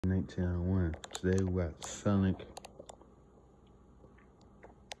1991. Today we got Sonic.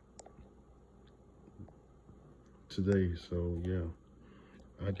 Today, so yeah,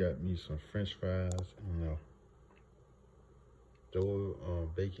 I got me some French fries and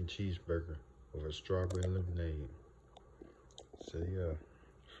double bacon cheeseburger with a strawberry lemonade. So yeah,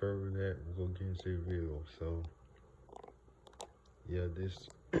 further that, we'll go get into the video. So yeah, this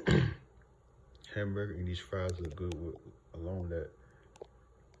hamburger and these fries look good along that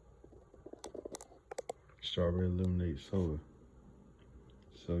strawberry lemonade soda.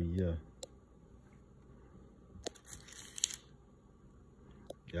 So yeah,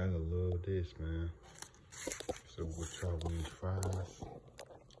 gotta love this, man. So we'll try one of these fries.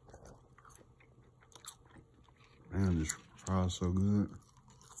 Man, this fries so good.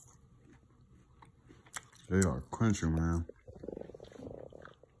 They are crunchy, man.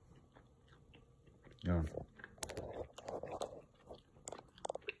 Yeah.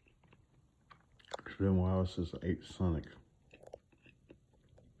 It's been a while since I ate Sonic.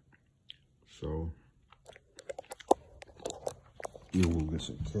 So, yeah, we'll get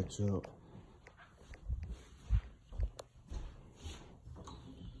some ketchup.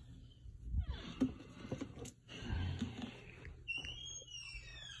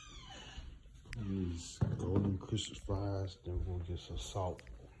 These golden crisp fries, then we'll get some salt.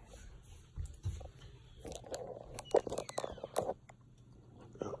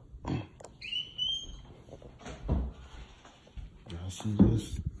 Y'all see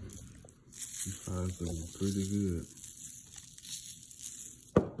this? These fries looking pretty good.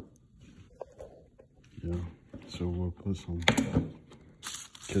 Yeah, so we'll put some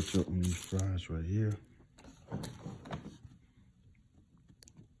ketchup on these fries right here.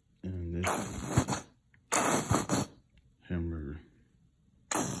 And this hamburger.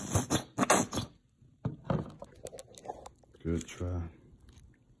 Good try.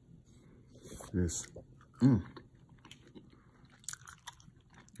 This.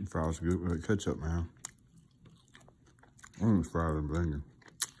 The fries good with ketchup, man. These fries are blending.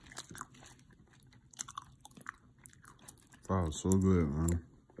 Fries so good, man.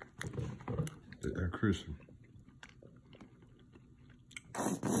 They're crispy.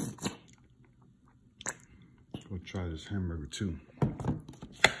 Go try this hamburger too.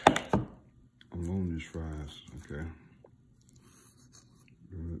 I'm on these fries, okay?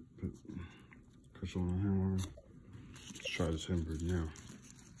 Put some on the hamburger. Let's try this hamburger now.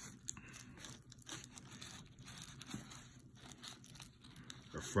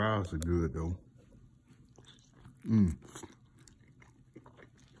 The fries are good though. Man,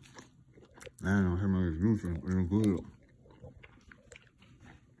 the hamburger is juicy and good.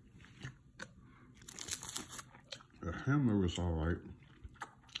 The hamburger's alright.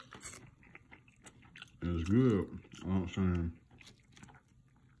 It's good. I'm not saying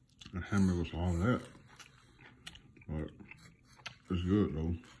the hamburger's all that, but it's good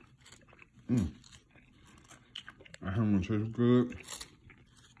though. The hamburger tastes good.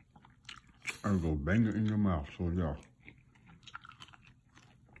 I'll go bang it in your mouth, so yeah.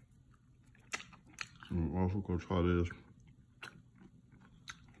 So we'll also go try this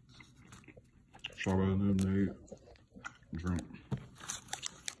strawberry lemonade drink.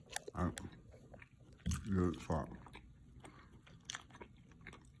 Alright. Good spot.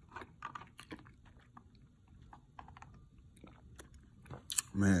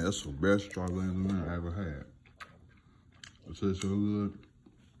 Man, that's the best strawberry lemonade I ever had. It tastes so good.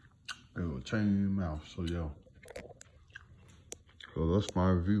 It will change in your mouth, so yeah. So that's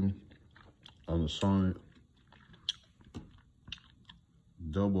my review on the Sonic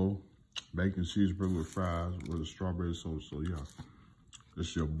double bacon cheeseburger with fries with a strawberry sauce. So yeah, this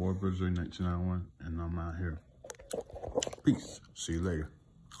is your boy Brother 1991, and I'm out here. Peace. See you later.